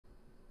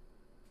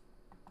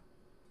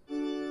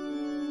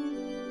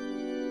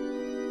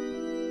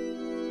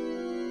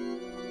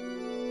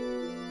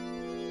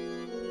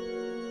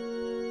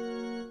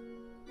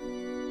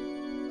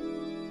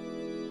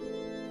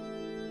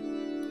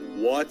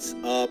What's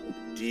up,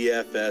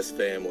 DFS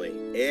family?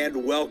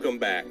 And welcome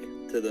back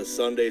to the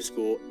Sunday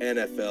School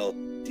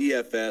NFL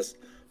DFS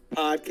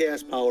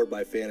podcast powered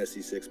by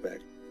Fantasy Six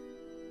Pack.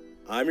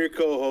 I'm your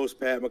co-host,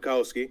 Pat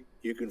Makowski.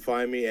 You can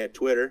find me at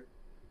Twitter,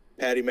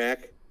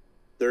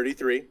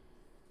 PattyMac33.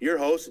 Your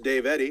host,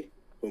 Dave Eddy,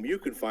 whom you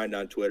can find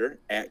on Twitter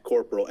at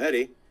Corporal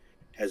Eddy,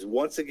 has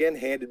once again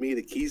handed me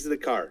the keys to the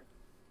car,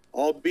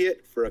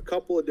 albeit for a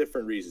couple of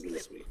different reasons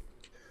this week.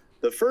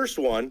 The first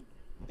one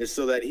is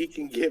so that he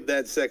can give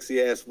that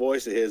sexy-ass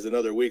voice of his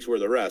another week's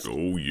worth of rest.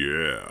 Oh,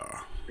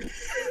 yeah.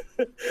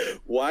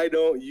 Why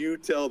don't you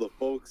tell the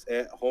folks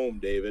at home,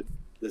 David,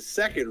 the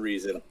second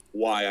reason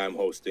why I'm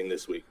hosting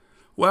this week?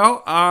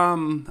 Well,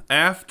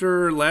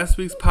 after last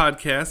week's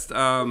podcast,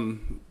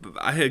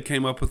 I had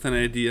came up with an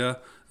idea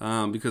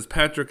because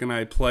Patrick and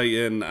I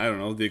play in, I don't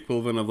know, the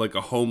equivalent of like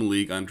a home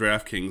league on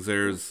DraftKings.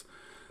 There's,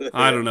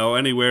 I don't know,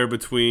 anywhere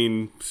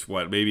between,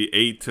 maybe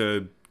 8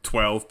 to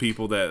 12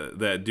 people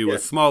that do a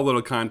small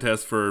little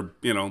contest for,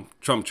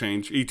 chump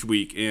change each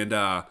week.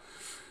 I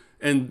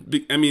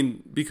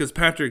mean, because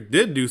Patrick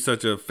did do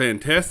such a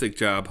fantastic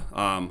job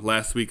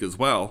last week as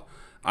well,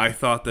 I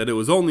thought that it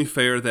was only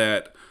fair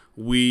that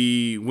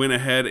we went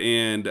ahead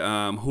and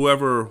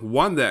whoever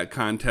won that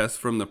contest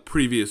from the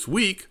previous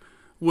week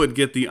would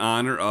get the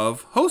honor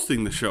of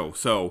hosting the show.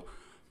 So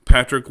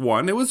Patrick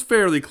won. It was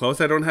fairly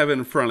close. I don't have it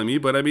in front of me,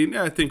 but I mean,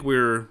 I think we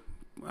were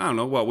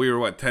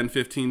 10,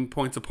 15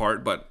 points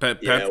apart, but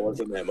it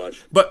wasn't that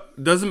much.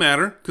 But doesn't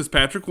matter because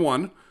Patrick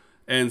won,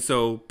 and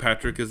so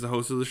Patrick is the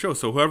host of the show.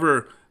 So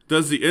whoever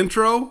does the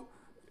intro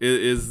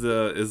is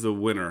the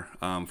winner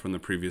from the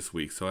previous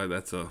week. So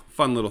that's a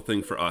fun little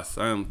thing for us.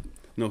 I don't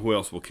know who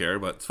else will care,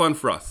 but it's fun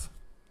for us.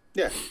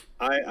 Yeah,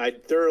 I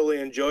thoroughly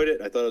enjoyed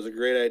it. I thought it was a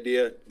great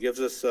idea. It gives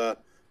us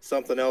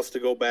something else to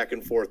go back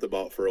and forth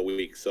about for a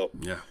week. So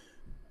yeah.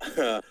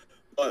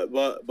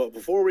 But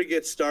before we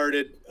get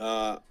started,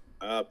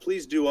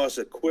 please do us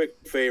a quick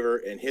favor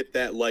and hit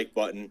that like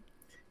button.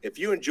 If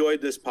you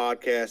enjoyed this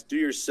podcast, do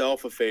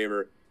yourself a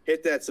favor,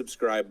 hit that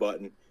subscribe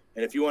button.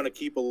 And if you want to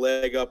keep a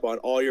leg up on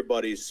all your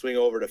buddies, swing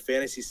over to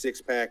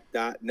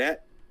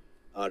fantasysixpack.net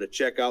to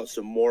check out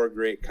some more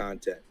great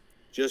content.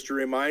 Just a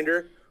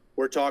reminder,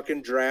 we're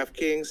talking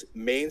DraftKings,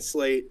 main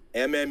slate,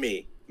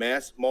 MME,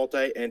 mass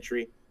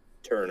multi-entry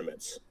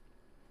tournaments.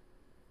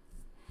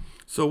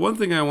 So one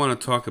thing I want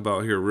to talk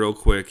about here real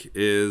quick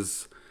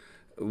is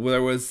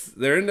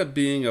there ended up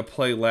being a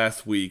play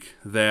last week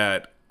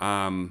that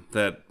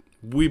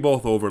we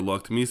both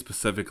overlooked, me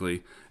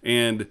specifically,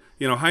 and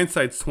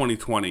hindsight's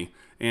 2020,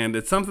 and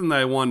it's something that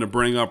I wanted to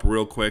bring up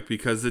real quick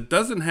because it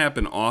doesn't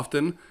happen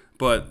often,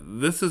 but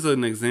this is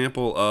an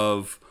example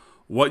of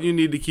what you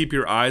need to keep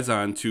your eyes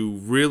on to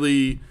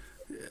really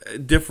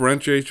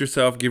differentiate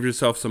yourself, give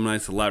yourself some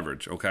nice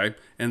leverage, okay?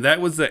 And that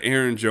was the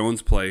Aaron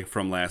Jones play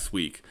from last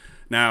week.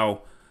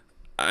 Now,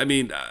 I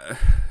mean,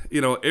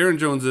 Aaron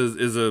Jones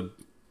is a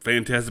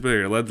fantastic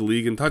player. Led the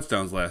league in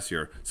touchdowns last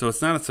year. So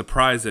it's not a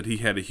surprise that he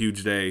had a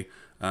huge day,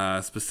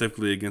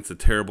 specifically against a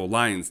terrible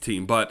Lions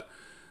team. But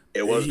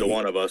it was the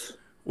one of us.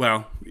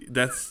 Well,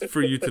 that's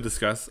for you to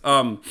discuss.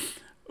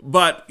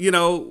 But,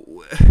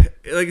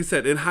 like I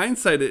said, in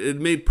hindsight, it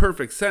made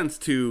perfect sense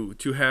to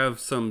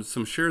have some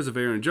shares of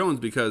Aaron Jones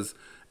because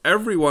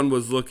everyone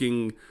was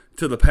looking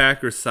to the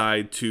Packers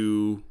side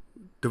to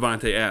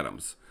Davante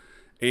Adams.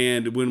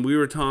 And when we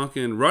were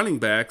talking running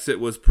backs,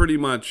 it was pretty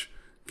much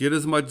get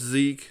as much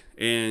Zeke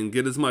and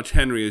get as much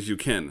Henry as you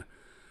can.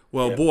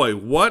 Well, boy,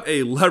 what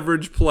a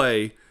leverage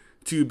play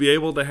to be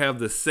able to have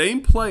the same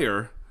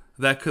player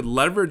that could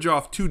leverage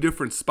off two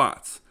different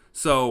spots.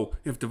 So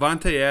if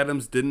Davante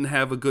Adams didn't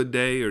have a good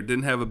day or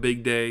didn't have a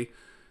big day,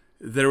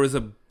 there was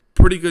a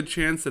pretty good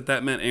chance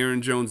that meant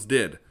Aaron Jones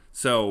did.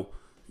 So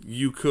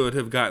you could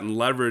have gotten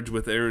leverage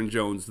with Aaron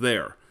Jones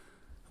there.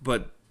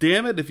 But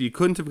damn it, if you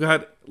couldn't have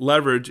got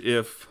leverage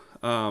if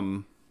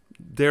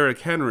Derrick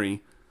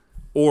Henry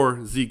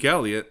or Zeke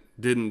Elliott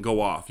didn't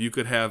go off. You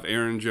could have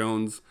Aaron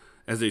Jones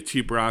as a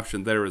cheaper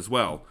option there as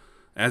well.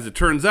 As it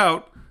turns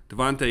out,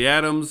 Davante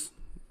Adams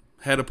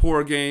had a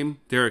poor game.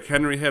 Derrick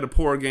Henry had a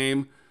poor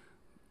game.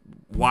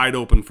 Wide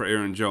open for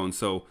Aaron Jones.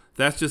 So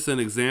that's just an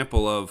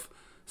example of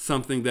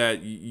something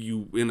that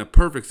you, in a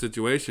perfect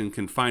situation,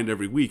 can find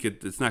every week.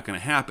 It's not going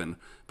to happen.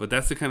 But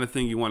that's the kind of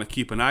thing you want to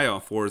keep an eye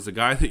out for, is a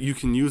guy that you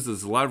can use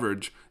as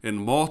leverage in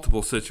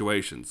multiple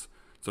situations.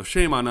 So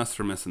shame on us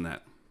for missing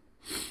that.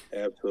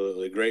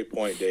 Absolutely. Great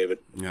point, David.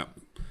 Yeah.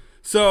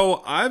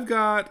 So I've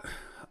got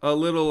a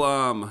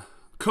little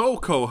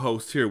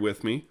co-host here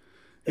with me.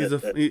 He's a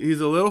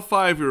little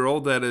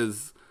 5-year-old that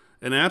is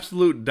an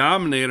absolute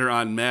dominator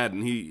on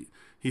Madden. He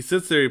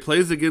sits there, he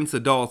plays against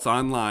adults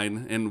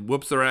online and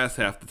whoops their ass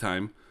half the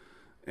time.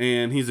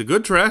 And he's a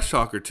good trash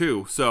talker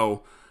too.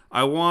 So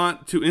I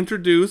want to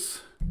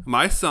introduce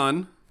my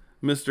son,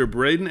 Mr.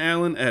 Braden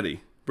Allen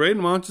Eddy.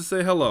 Braden, why don't you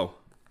say hello?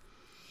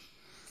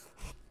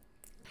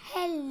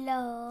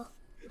 Hello.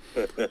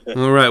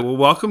 All right, well,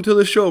 welcome to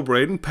the show,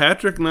 Braden.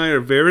 Patrick and I are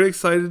very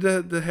excited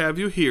to have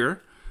you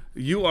here.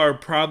 You are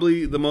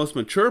probably the most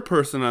mature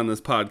person on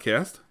this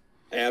podcast.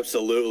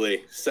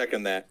 Absolutely.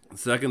 Second that.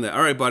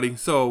 All right, buddy.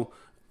 So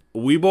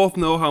we both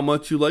know how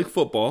much you like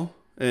football,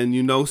 and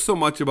you know so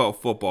much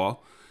about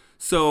football.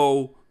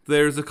 So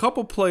there's a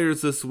couple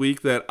players this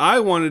week that I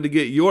wanted to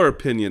get your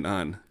opinion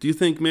on. Do you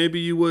think maybe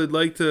you would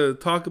like to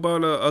talk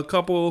about a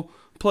couple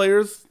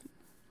players?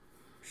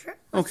 Sure.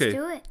 Let's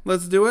do it.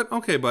 Let's do it?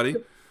 Okay, buddy.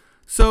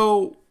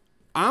 So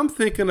I'm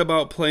thinking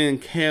about playing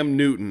Cam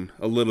Newton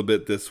a little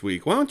bit this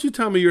week. Why don't you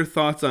tell me your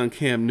thoughts on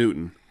Cam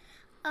Newton?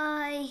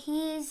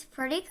 He's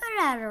pretty good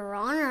at a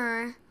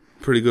runner.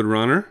 Pretty good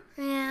runner?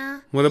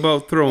 Yeah. What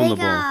about throwing the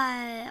ball?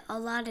 They got a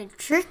lot of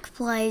trick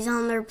plays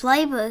on their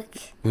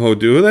playbook. Oh,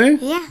 do they?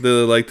 Yeah.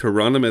 Do they like to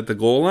run them at the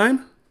goal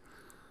line?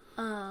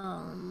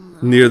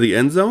 Near the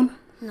end zone?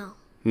 No.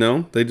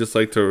 No? They just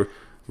like to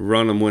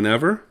run them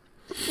whenever?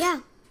 Yeah.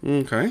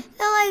 Okay.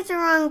 They like to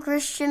run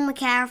Christian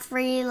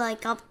McCaffrey,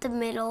 like, up the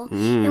middle.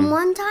 And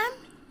one time...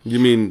 You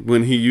mean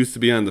when he used to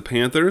be on the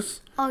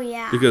Panthers? Oh,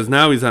 yeah. Because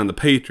now he's on the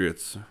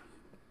Patriots.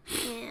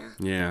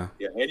 Yeah.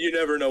 Yeah, and you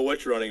never know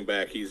which running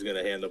back he's going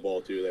to hand the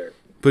ball to there.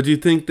 But do you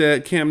think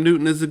that Cam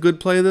Newton is a good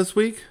play this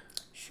week?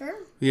 Sure.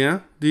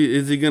 Yeah?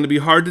 Is he going to be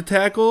hard to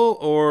tackle,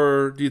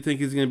 or do you think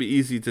he's going to be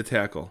easy to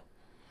tackle?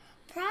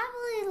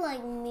 Probably,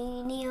 like,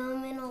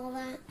 medium and all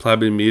that.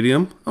 Probably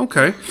medium?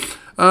 Okay.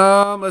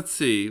 Let's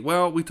see.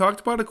 Well, we talked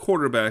about a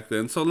quarterback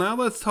then, so now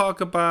let's talk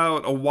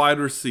about a wide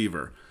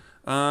receiver.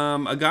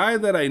 A guy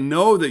that I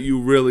know that you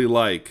really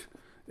like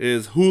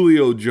is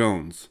Julio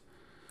Jones.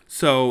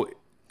 So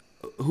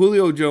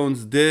Julio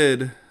Jones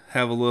did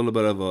have a little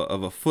bit of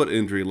a foot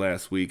injury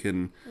last week,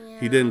 and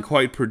he didn't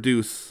quite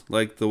produce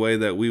like the way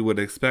that we would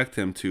expect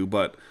him to.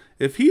 But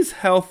if he's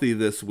healthy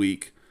this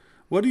week,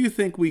 what do you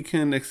think we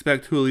can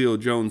expect Julio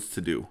Jones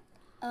to do?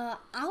 I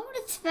would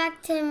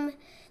expect him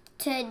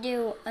to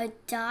do a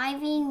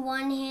diving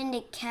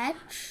one-handed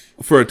catch.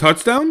 For a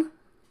touchdown?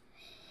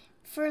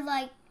 For,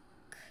 like,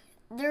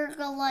 they're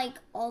go like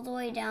all the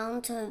way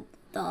down to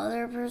the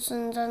other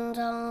person's end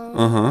zone.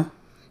 Uh-huh.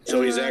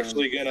 So he's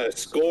actually going to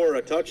score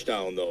a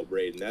touchdown, though,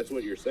 Braden. That's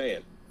what you're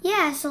saying.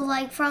 Yeah, so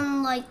like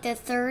from like the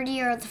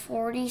 30 or the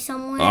 40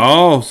 somewhere.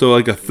 Oh, so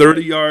like a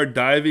 30-yard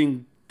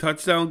diving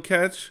touchdown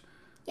catch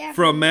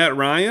from Matt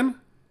Ryan?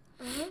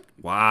 Mm-hmm.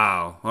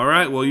 Wow. All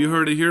right, well, you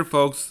heard it here,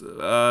 folks.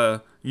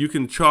 You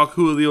can chalk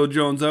Julio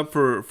Jones up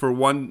for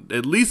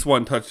at least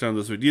one touchdown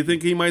this week. Do you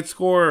think he might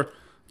score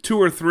 2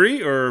 or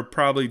 3, or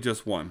probably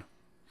just 1?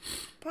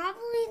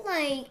 Probably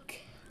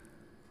like,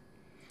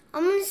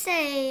 I'm going to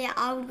say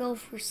I would go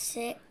for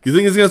 6. You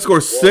think he's going to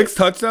score 6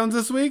 touchdowns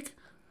this week?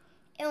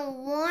 In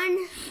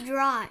one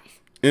drive.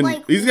 And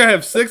he's going to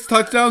have 6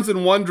 touchdowns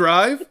in one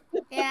drive?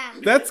 Yeah.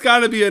 That's got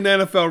to be an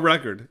NFL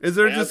record. Is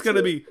there just going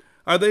to be,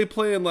 are they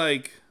playing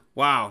like,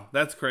 wow,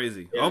 that's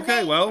crazy. Yeah.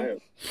 Okay, well.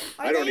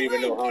 I don't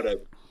even know how to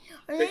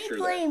Are they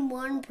playing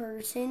one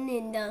person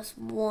in just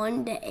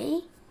one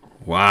day?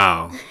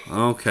 Wow.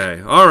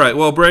 Okay. All right.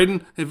 Well,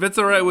 Braden, if it's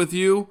all right with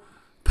you,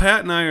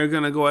 Pat and I are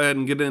going to go ahead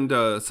and get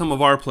into some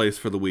of our plays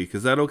for the week.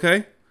 Is that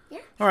okay? Yeah.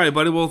 All right,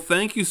 buddy. Well,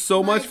 thank you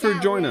so much for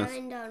joining us.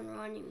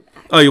 Running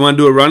back. Oh, you want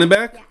to do a running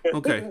back? Yeah.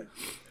 Okay.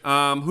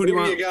 Who do you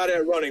want? You got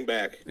at running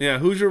back? Yeah,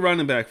 who's your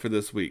running back for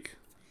this week?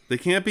 They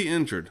can't be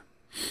injured.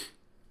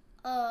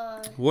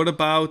 What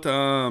about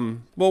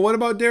what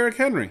about Derrick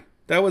Henry?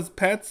 That was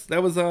Pat's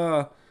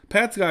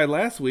guy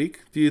last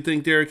week. Do you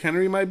think Derrick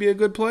Henry might be a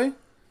good play?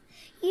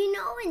 You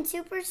know, in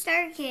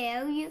Superstar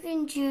KO, you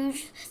can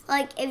choose,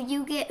 like, if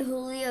you get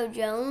Julio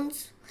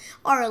Jones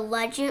or a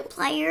legend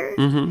player,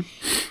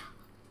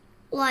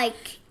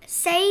 like,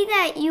 say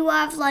that you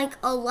have, like,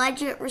 a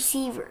legend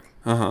receiver.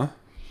 Uh-huh.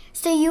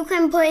 So you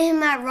can put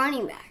him at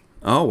running back.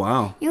 Oh,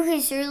 wow. You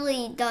can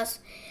surely just,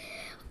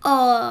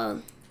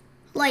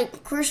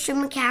 like,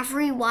 Christian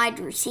McCaffrey wide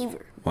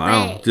receiver. Wow.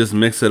 Right. Just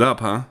mix it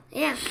up, huh?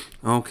 Yeah.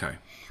 Okay.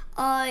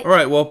 All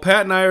right, well,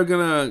 Pat and I are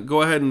going to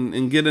go ahead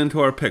and get into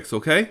our picks,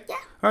 okay? Yeah.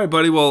 All right,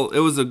 buddy. Well, it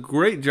was a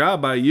great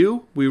job by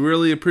you. We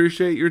really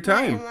appreciate your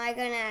time. Am I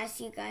going to ask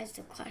you guys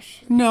the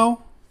question?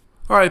 No.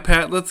 All right,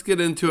 Pat, let's get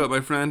into it,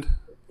 my friend.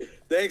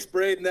 Thanks,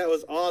 Braden. That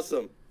was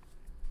awesome.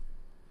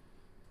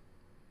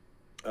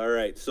 All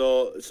right,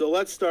 so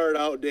let's start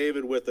out,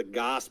 David, with the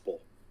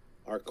gospel,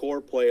 our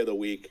core play of the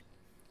week.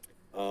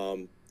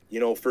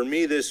 For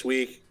me this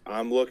week,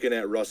 I'm looking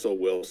at Russell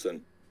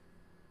Wilson.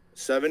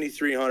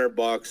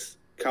 $7,300.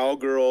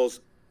 Cowgirls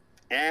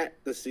at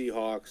the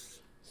Seahawks.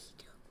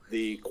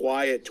 The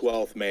quiet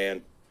 12th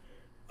man.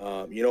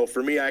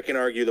 For me, I can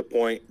argue the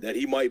point that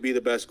he might be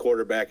the best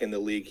quarterback in the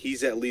league.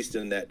 He's at least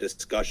in that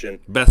discussion.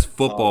 Best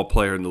football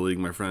player in the league,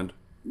 my friend.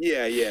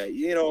 Yeah.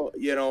 He's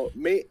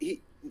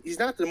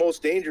not the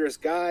most dangerous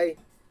guy.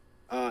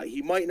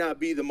 He might not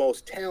be the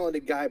most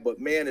talented guy,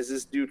 but man, is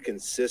this dude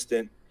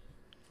consistent.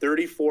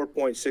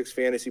 34.6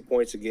 fantasy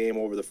points a game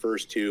over the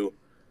first 2.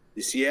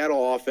 The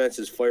Seattle offense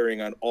is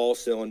firing on all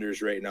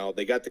cylinders right now.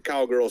 They got the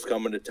Cowgirls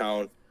coming to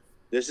town.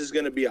 This is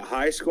going to be a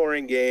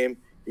high-scoring game.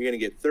 You're going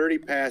to get 30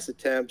 pass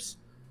attempts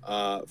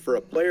for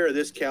a player of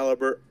this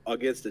caliber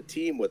against a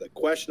team with a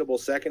questionable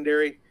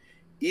secondary,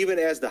 even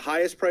as the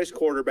highest-priced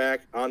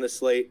quarterback on the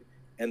slate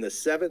and the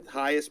 7th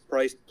highest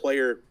priced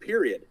player,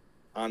 period,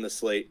 on the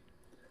slate.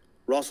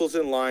 Russell's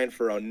in line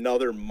for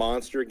another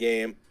monster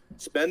game.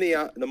 Spend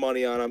the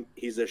money on him.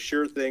 He's a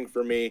sure thing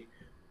for me.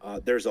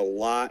 There's a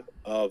lot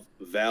of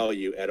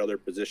value at other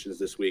positions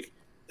this week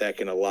that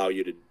can allow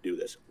you to do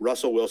this.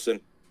 Russell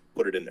Wilson,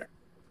 put it in there.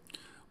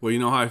 Well, you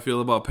know how I feel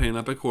about paying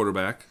up at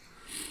quarterback.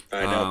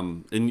 I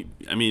know. And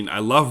I mean, I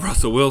love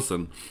Russell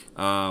Wilson.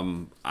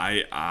 I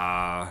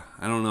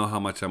don't know how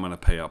much I'm going to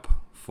pay up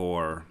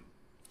for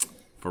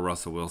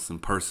Russell Wilson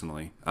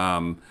personally.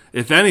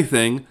 If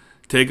anything,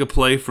 take a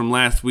play from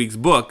last week's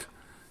book,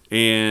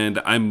 and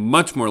I'm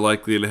much more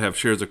likely to have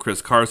shares of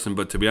Chris Carson.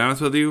 But to be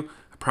honest with you,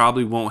 I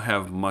probably won't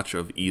have much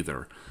of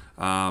either.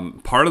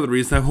 Part of the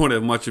reason I won't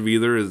have much of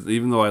either is,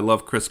 even though I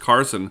love Chris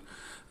Carson,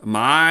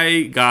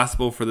 my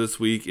gospel for this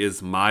week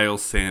is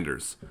Miles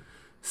Sanders.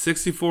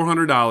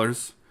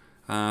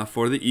 $6,400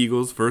 for the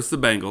Eagles versus the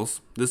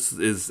Bengals. This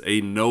is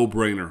a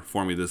no-brainer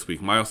for me this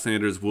week. Miles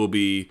Sanders will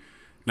be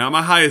not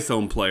my highest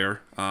owned player,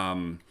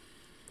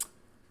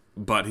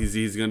 but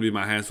he's going to be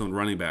my highest owned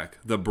running back.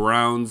 The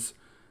Browns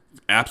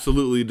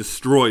absolutely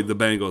destroyed the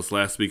Bengals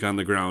last week on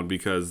the ground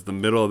because the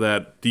middle of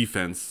that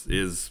defense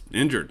is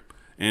injured,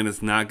 and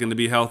it's not going to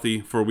be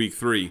healthy for week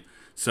 3.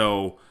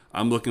 So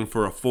I'm looking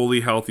for a fully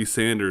healthy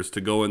Sanders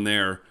to go in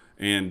there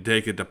and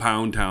take it to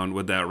Pound Town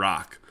with that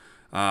rock.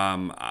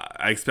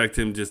 I expect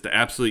him just to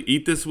absolutely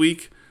eat this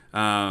week.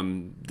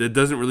 It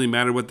doesn't really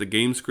matter what the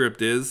game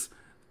script is.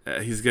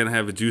 He's going to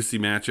have a juicy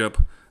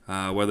matchup,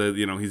 whether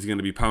he's going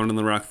to be pounding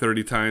the rock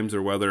 30 times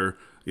or whether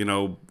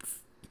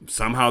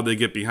somehow they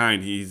get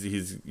behind.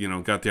 He's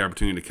got the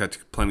opportunity to catch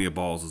plenty of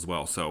balls as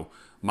well. So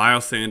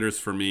Miles Sanders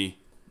for me,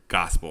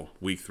 gospel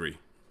week 3.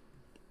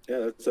 Yeah,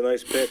 that's a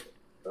nice pick.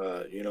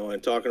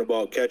 And talking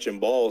about catching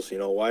balls,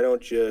 why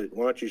don't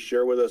you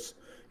share with us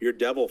your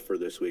devil for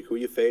this week? Who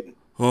you fading?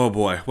 Oh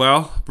boy.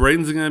 Well,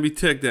 Braden's going to be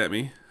ticked at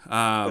me.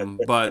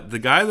 But the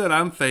guy that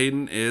I'm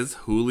fading is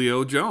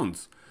Julio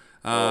Jones.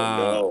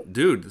 No.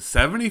 Dude,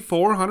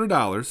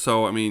 $7,400.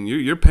 So I mean,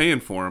 you're paying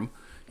for him.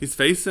 He's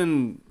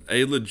facing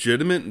a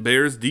legitimate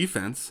Bears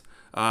defense.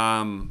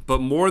 But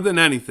more than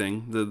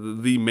anything,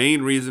 the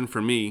main reason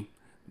for me,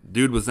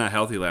 dude was not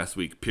healthy last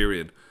week.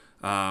 Period.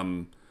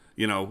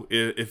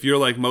 If you're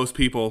like most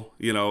people,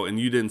 and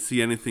you didn't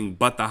see anything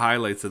but the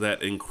highlights of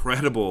that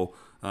incredible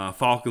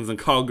Falcons and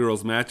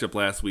Cowgirls matchup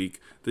last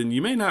week, then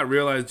you may not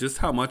realize just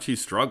how much he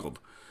struggled.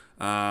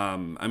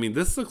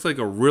 This looks like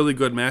a really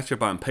good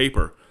matchup on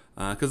paper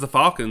because the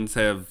Falcons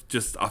have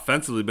just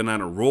offensively been on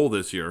a roll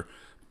this year,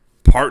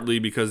 partly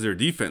because their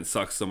defense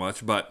sucks so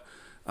much, but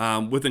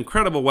with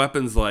incredible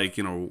weapons like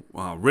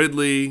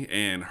Ridley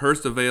and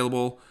Hurst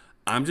available,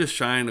 I'm just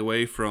shying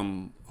away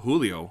from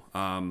Julio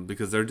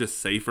because they're just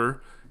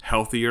safer,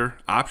 healthier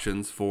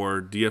options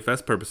for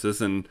DFS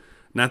purposes, and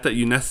not that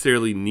you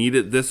necessarily need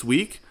it this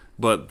week,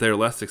 but they're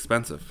less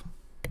expensive.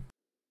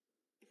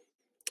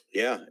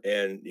 Yeah,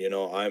 and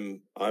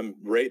I'm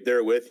right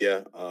there with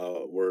you.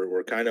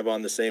 We're kind of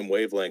on the same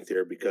wavelength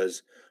here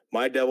because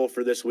my devil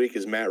for this week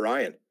is Matt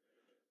Ryan,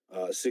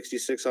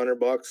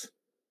 $6,600.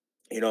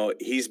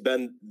 He's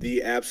been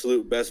the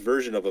absolute best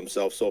version of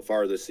himself so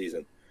far this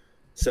season.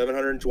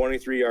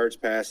 723 yards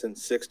passing,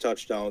 6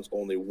 touchdowns,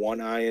 only 1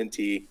 INT,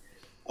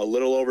 a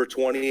little over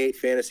 28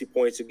 fantasy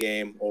points a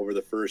game over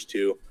the first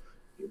 2.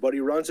 But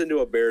he runs into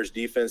a Bears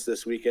defense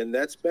this weekend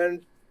that's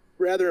been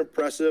rather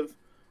impressive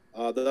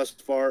thus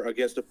far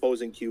against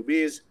opposing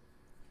QBs,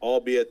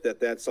 albeit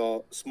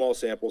that small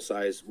sample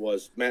size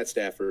was Matt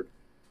Stafford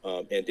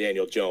and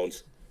Daniel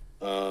Jones.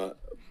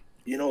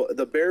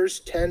 The Bears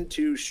tend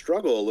to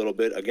struggle a little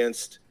bit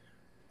against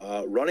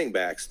running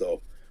backs,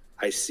 though.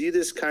 I see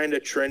this kind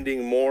of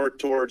trending more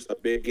towards a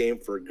big game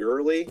for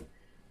Gurley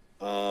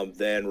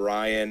than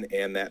Ryan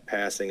and that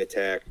passing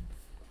attack.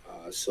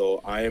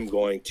 So I am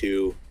going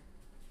to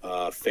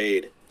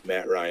fade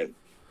Matt Ryan.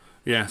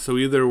 Yeah, so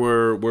either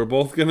we're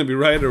both going to be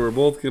right or we're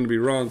both going to be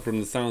wrong from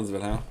the sounds of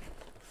it, huh?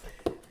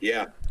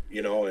 Yeah,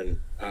 and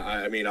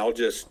I'll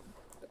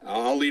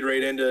lead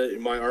right into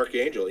my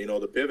Archangel,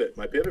 the pivot.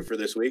 My pivot for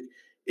this week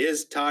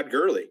is Todd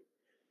Gurley,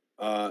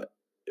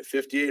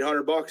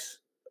 $5,800.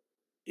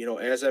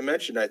 As I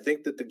mentioned, I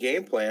think that the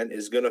game plan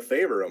is going to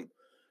favor him.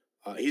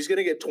 He's going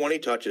to get 20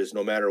 touches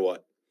no matter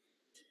what.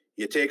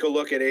 You take a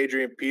look at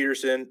Adrian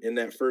Peterson in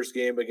that first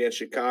game against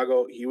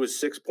Chicago. He was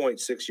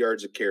 6.6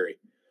 yards a carry.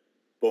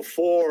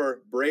 Before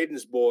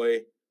Braden's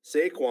boy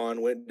Saquon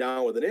went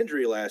down with an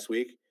injury last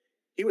week,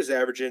 he was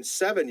averaging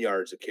 7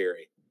 yards a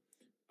carry.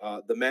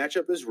 The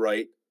matchup is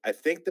right. I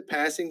think the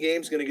passing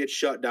game is going to get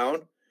shut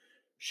down.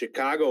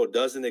 Chicago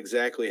doesn't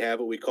exactly have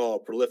what we call a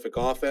prolific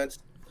offense.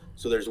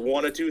 So there's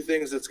one of two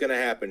things that's going to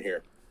happen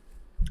here.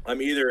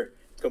 I'm either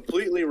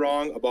completely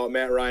wrong about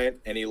Matt Ryan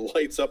and he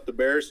lights up the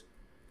Bears,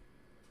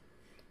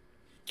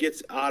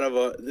 gets out of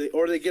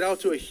or they get out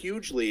to a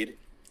huge lead,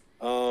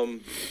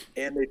 and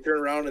they turn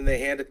around and they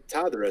hand it to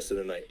Todd the rest of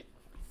the night.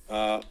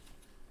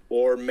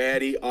 Or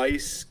Matty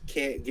Ice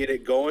can't get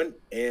it going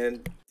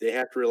and they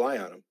have to rely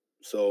on him.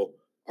 So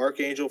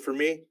Archangel for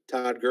me,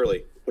 Todd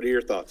Gurley. What are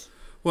your thoughts?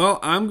 Well,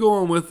 I'm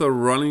going with a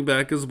running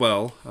back as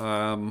well.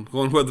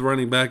 Going with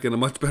running back in a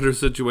much better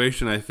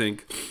situation, I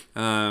think,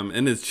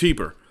 and it's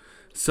cheaper.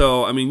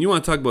 So, I mean, you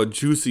want to talk about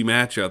juicy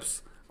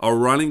matchups. A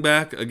running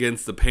back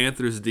against the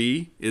Panthers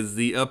D is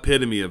the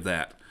epitome of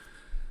that.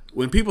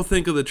 When people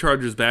think of the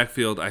Chargers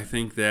backfield, I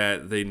think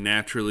that they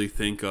naturally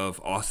think of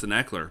Austin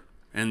Eckler.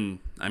 And,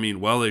 I mean,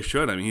 well, they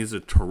should. I mean, he's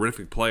a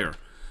terrific player.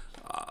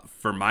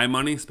 For my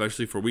money,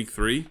 especially for week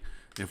 3,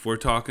 if we're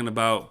talking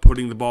about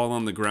putting the ball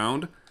on the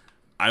ground,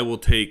 I will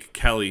take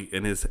Kelley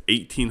in his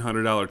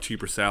 $1,800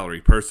 cheaper salary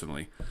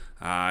personally.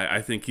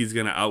 I think he's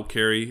going to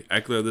outcarry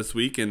Eckler this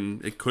week,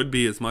 and it could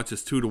be as much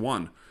as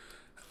 2-1.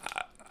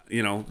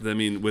 I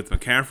mean, with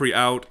McCaffrey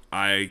out,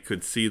 I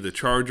could see the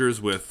Chargers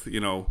with,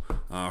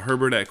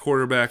 Herbert at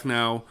quarterback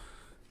now.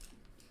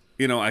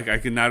 I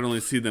can not only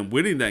see them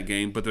winning that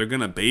game, but they're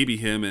going to baby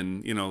him,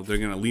 and, they're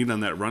going to lean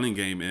on that running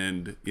game.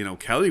 And,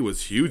 Kelley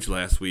was huge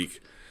last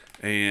week.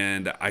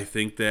 And I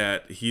think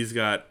that he's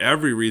got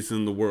every reason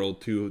in the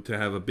world to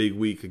have a big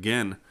week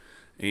again.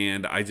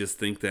 And I just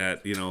think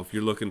that, if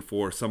you're looking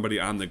for somebody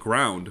on the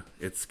ground,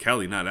 it's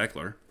Kelley, not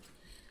Eckler.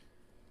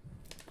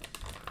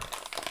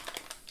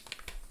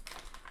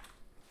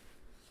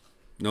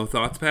 No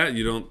thoughts, Pat?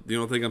 You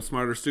don't think I'm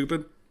smart or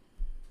stupid?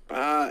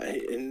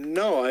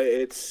 No,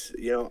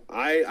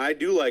 I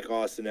do like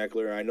Austin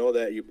Eckler. I know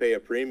that you pay a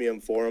premium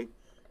for him,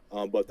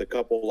 but the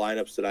couple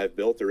lineups that I've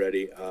built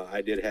already,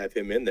 I did have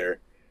him in there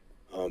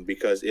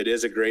because it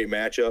is a great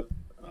matchup.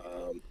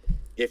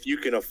 If you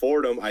can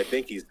afford him, I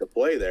think he's the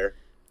play there.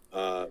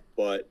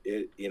 But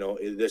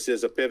this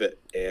is a pivot,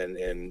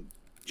 and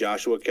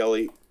Joshua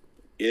Kelley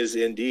is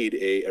indeed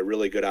a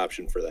really good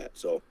option for that.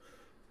 So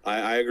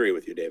I agree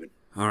with you, David.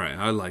 All right,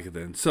 I like it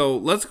then. So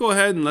let's go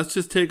ahead and let's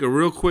just take a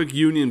real quick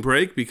union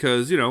break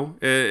because, in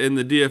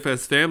the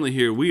DFS family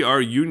here, we are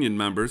union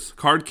members,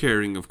 card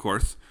carrying, of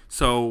course.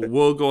 So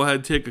we'll go ahead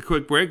and take a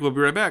quick break. We'll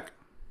be right back.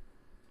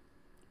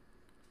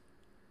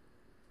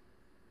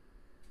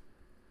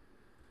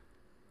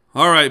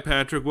 All right,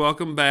 Patrick,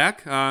 welcome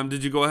back.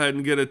 Did you go ahead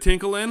and get a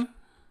tinkle in?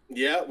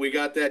 Yeah, we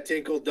got that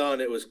tinkle done.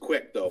 It was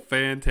quick, though.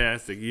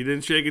 Fantastic. You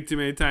didn't shake it too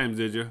many times,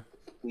 did you?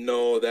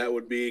 No, that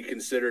would be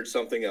considered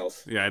something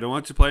else. Yeah, I don't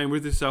want you playing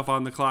with yourself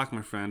on the clock,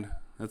 my friend.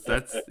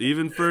 That's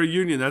even for a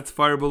union, that's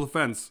fireable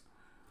offense.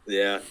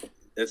 Yeah,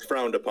 it's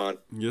frowned upon.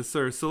 Yes,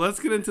 sir. So let's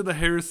get into the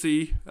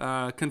Heresy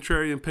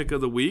Contrarian pick of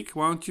the week.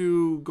 Why don't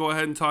you go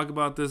ahead and talk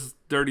about this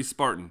Dirty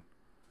Spartan?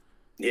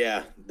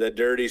 Yeah, the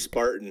Dirty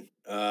Spartan.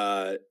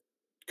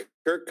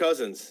 Kirk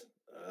Cousins.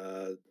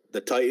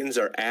 The Titans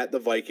are at the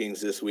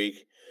Vikings this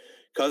week.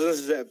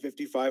 Cousins is at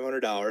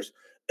 $5,500.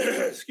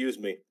 Excuse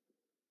me.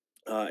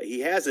 He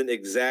hasn't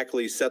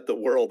exactly set the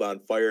world on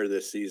fire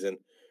this season,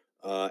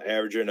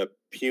 averaging a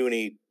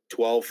puny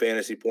 12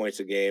 fantasy points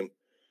a game.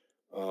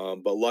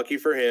 But lucky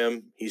for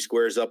him, he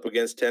squares up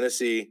against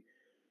Tennessee,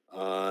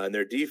 and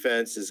their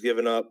defense has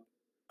given up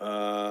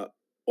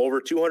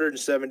over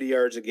 270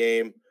 yards a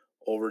game,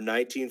 over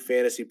 19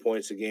 fantasy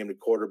points a game to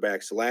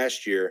quarterbacks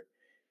last year,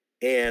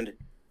 and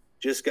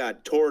just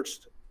got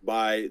torched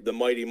by the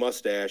mighty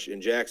mustache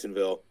in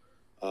Jacksonville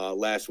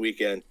last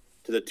weekend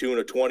to the tune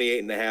of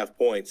 28.5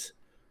 points,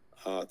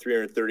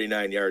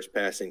 339 yards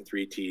passing,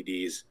 3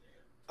 TDs.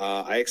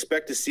 I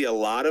expect to see a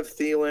lot of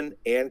Thielen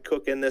and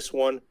Cook in this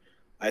one.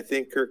 I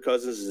think Kirk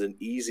Cousins is an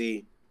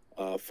easy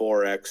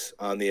 4X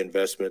on the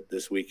investment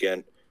this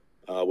weekend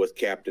with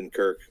Captain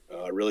Kirk.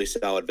 Really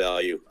solid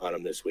value on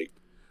him this week.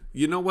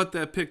 You know what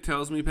that pick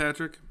tells me,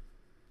 Patrick?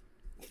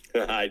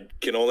 I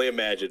can only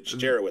imagine.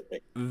 Share it with me.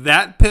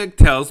 That pick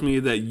tells me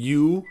that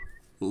you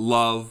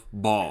love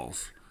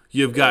balls.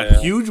 You've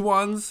got huge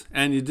ones,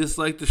 and you just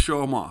like to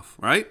show them off,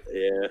 right?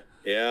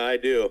 Yeah, I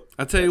do.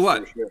 I'll tell you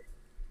what,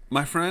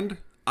 my friend,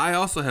 I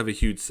also have a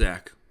huge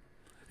sack.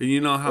 And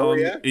you know how?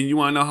 And you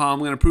want to know how I'm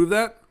going to prove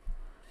that?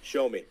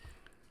 Show me.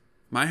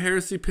 My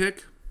Heresy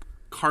pick,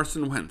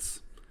 Carson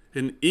Wentz.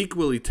 An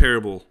equally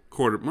terrible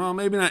well,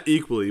 maybe not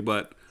equally,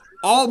 but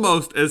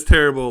almost as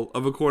terrible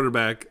of a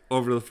quarterback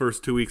over the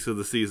first 2 weeks of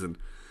the season.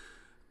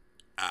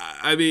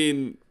 I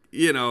mean,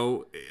 he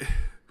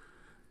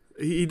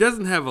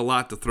doesn't have a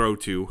lot to throw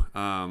to,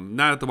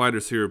 not at the wide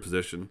receiver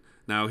position.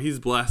 Now, he's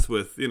blessed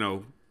with,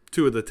 2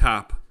 of the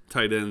top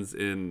tight ends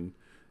in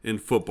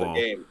football.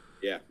 The game,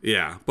 yeah.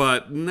 Yeah,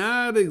 but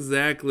not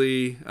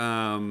exactly,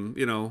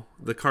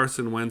 the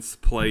Carson Wentz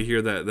play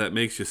here that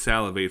makes you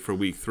salivate for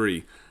week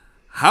 3.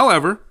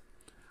 However,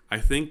 I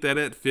think that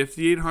at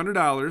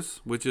 $5,800,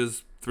 which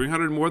is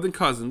 $300 more than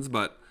Cousins,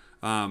 but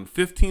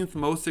 15th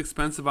most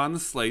expensive on the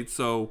slate,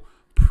 so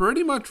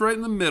pretty much right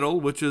in the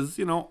middle, which is,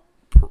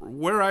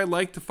 where I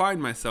like to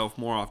find myself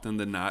more often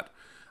than not.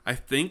 I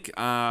think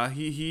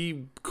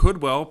he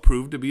could well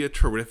prove to be a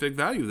terrific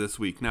value this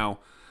week. Now,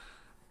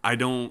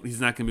 he's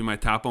not going to be my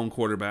top owned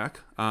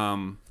quarterback,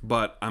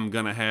 but I'm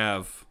going to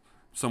have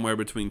somewhere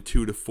between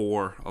 2 to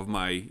 4 of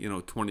my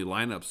 20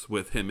 lineups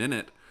with him in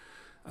it.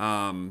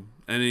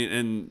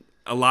 And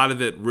a lot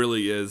of it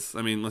really is,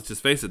 let's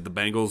just face it, the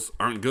Bengals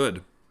aren't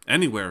good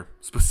anywhere,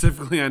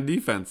 specifically on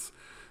defense.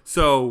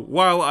 So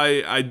while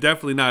I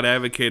definitely not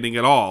advocating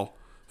at all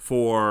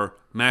for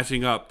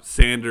matching up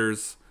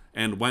Sanders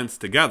and Wentz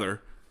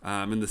together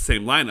in the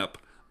same lineup,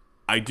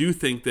 I do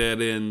think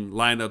that in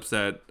lineups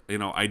that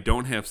I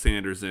don't have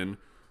Sanders in,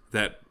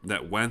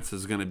 that Wentz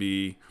is going to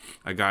be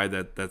a guy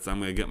that's I'm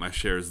going to get my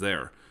shares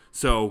there.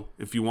 So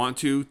if you want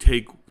to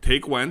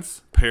take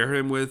Wentz, pair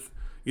him with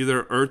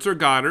either Ertz or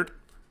Goddard.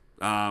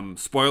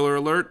 Spoiler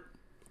alert,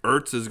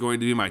 Ertz is going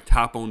to be my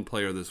top owned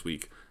player this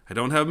week. I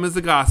don't have him as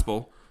a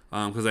gospel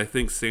because I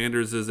think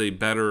Sanders is a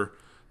better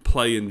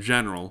play in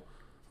general,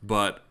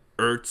 but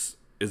Ertz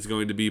is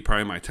going to be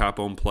probably my top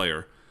owned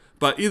player.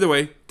 But either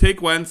way,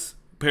 take Wentz,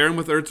 pair him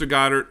with Ertz or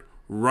Goddard,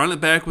 run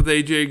it back with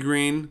A.J.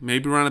 Green,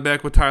 maybe run it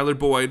back with Tyler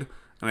Boyd,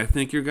 and I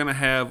think you're going to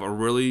have a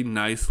really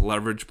nice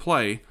leverage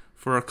play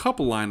for a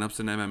couple lineups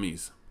in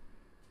MMEs.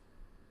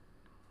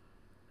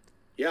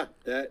 Yeah,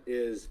 that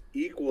is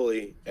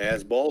equally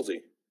as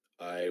ballsy.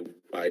 I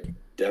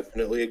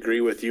definitely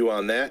agree with you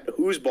on that.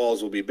 Whose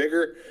balls will be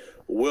bigger?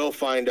 We'll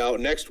find out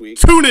next week.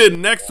 Tune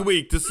in next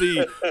week to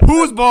see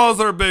whose balls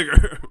are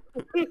bigger.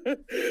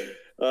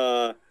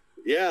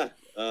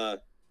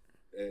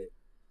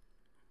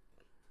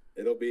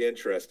 It'll be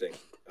interesting.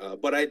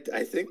 But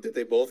I think that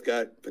they both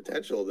got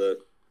potential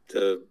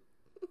to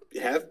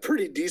have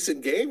pretty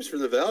decent games for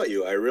the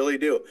value. I really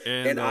do.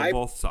 And they'll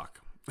both suck.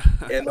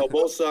 And they'll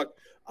both suck.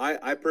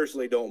 I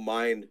personally don't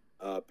mind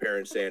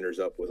pairing Sanders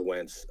up with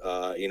Wentz.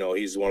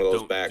 He's one of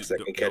those backs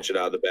that can catch it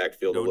out of the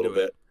backfield a little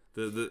bit.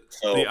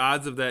 The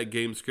odds of that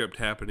game script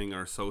happening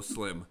are so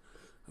slim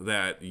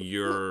that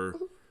you're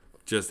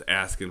just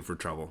asking for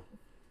trouble.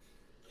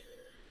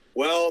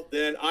 Well,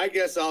 then I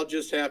guess I'll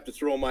just have to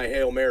throw my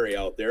Hail Mary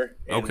out there,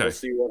 and we'll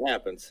see what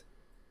happens.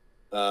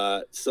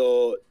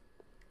 So,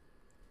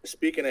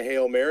 speaking of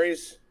Hail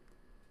Marys,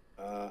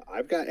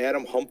 I've got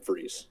Adam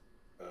Humphries,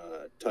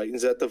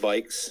 Titans at the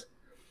Vikes.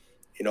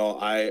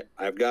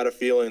 I've got a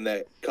feeling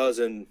that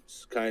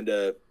Cousins kind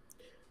of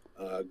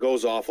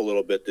goes off a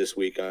little bit this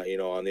week, on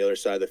the other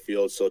side of the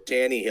field. So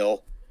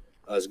Tannehill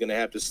is going to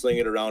have to sling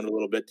it around a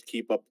little bit to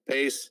keep up the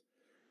pace.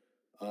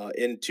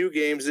 In 2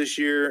 games this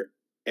year,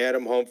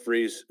 Adam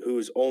Humphries,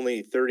 who's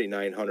only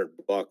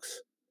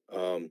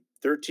 $3,900,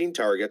 13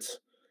 targets,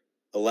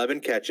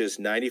 11 catches,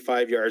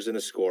 95 yards and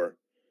a score.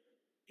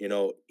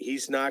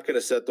 He's not going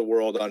to set the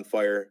world on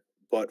fire,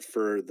 but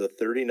for the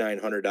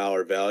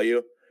 $3,900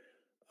 value,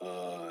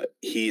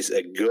 he's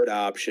a good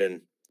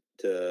option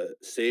to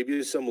save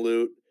you some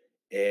loot,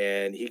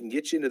 and he can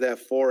get you into that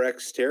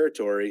 4X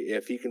territory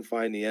if he can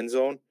find the end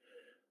zone.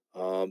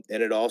 And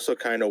it also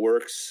kind of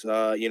works,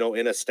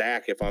 in a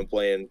stack if I'm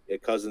playing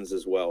Cousins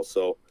as well.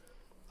 So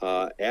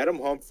Adam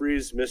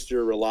Humphries,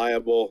 Mr.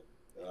 Reliable,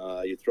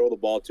 you throw the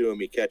ball to him,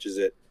 he catches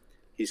it.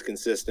 He's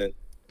consistent.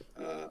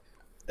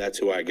 That's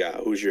who I got.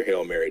 Who's your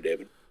Hail Mary,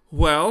 David?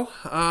 Well,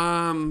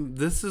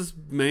 this is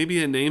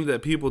maybe a name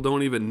that people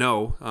don't even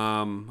know.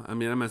 I'm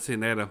not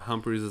saying Adam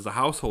Humphries is a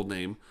household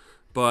name,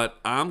 but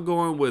I'm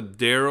going with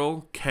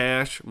Darrell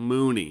Cash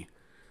Mooney.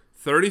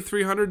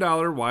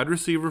 $3,300 wide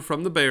receiver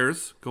from the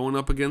Bears going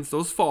up against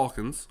those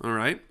Falcons, all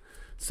right?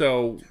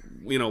 So,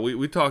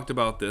 we talked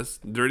about this.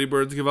 Dirty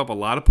Birds give up a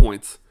lot of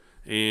points,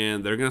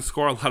 and they're going to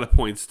score a lot of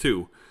points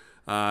too.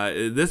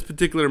 This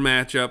particular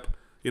matchup,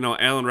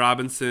 Allen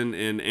Robinson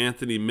and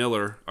Anthony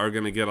Miller are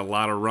going to get a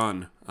lot of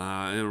run,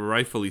 and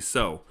rightfully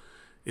so.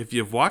 If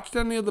you've watched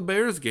any of the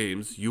Bears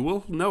games, you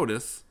will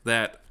notice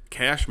that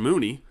Cash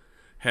Mooney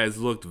has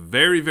looked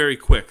very, very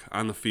quick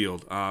on the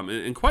field,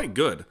 and quite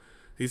good.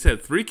 He's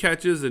had 3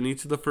 catches in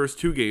each of the first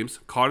 2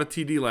 games, caught a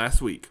TD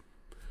last week.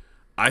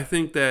 I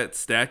think that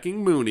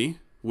stacking Mooney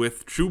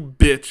with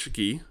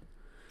Trubisky,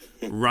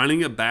 running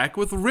it back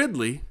with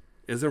Ridley,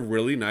 is a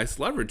really nice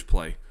leverage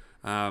play.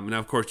 Now,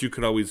 of course, you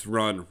could always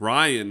run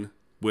Ryan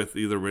with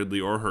either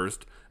Ridley or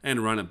Hurst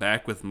and run it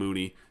back with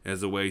Mooney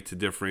as a way to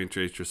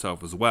differentiate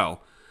yourself as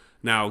well.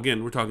 Now,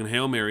 again, we're talking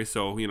Hail Mary,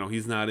 so,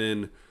 he's not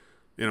in,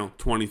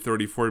 20,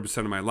 30, 40%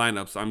 of my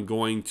lineups. I'm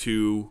going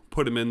to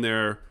put him in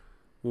there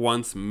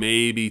once,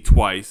 maybe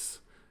twice,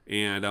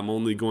 and I'm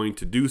only going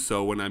to do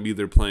so when I'm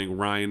either playing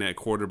Ryan at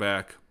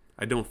quarterback.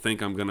 I don't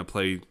think I'm going to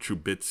play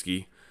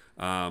Trubisky.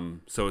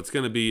 So it's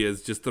going to be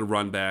as just the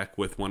run back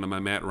with one of my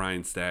Matt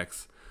Ryan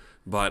stacks.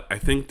 But I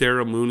think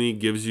Darrell Mooney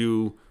gives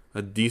you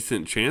a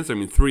decent chance.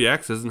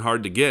 3X isn't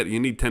hard to get.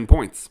 You need 10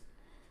 points.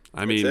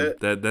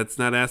 That's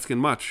not asking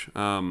much.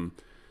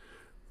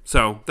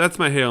 So that's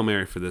my Hail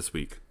Mary for this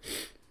week.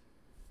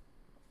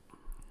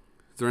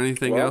 Is there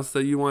anything else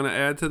that you want to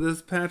add to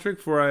this, Patrick,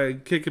 before I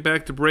kick it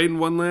back to Braden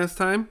one last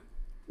time?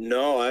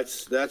 No,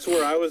 that's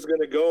where I was going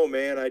to go,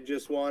 man. I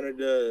just wanted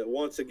to,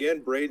 once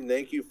again, Braden,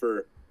 thank you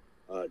for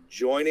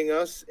joining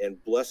us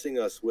and blessing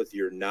us with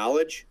your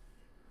knowledge.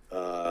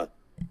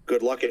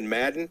 Good luck in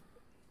Madden.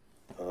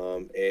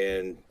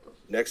 And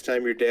next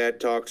time your dad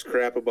talks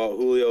crap about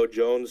Julio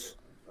Jones,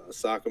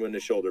 sock him in the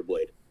shoulder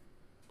blade.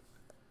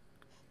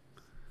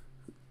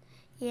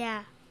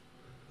 Yeah.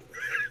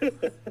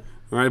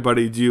 All right,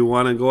 buddy. Do you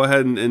want to go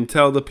ahead and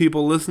tell the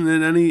people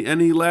listening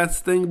any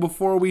last thing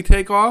before we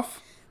take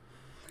off?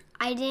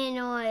 I didn't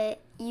know what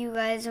you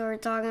guys were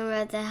talking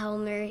about the Hail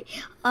Mary.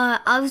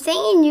 I was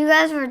thinking you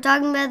guys were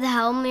talking about the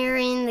Hail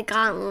Mary and the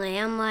gauntlet.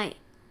 I'm like,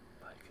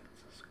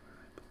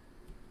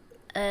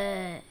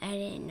 I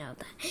didn't know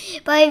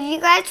that. But if you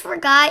guys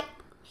forgot,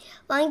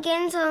 like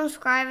and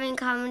subscribe and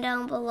comment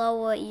down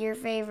below what your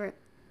favorite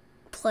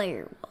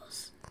player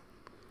was.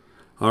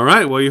 All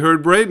right. Well, you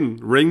heard Braden.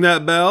 Ring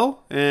that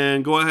bell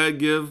and go ahead,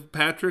 give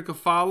Patrick a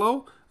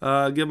follow.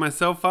 Give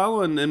myself a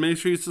follow and make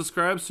sure you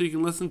subscribe so you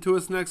can listen to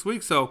us next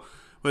week. So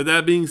with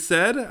that being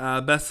said,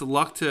 best of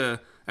luck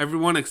to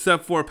everyone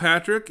except for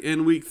Patrick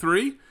in week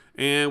 3.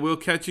 And we'll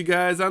catch you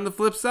guys on the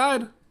flip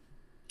side.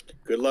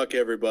 Good luck,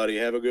 everybody.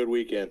 Have a good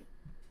weekend.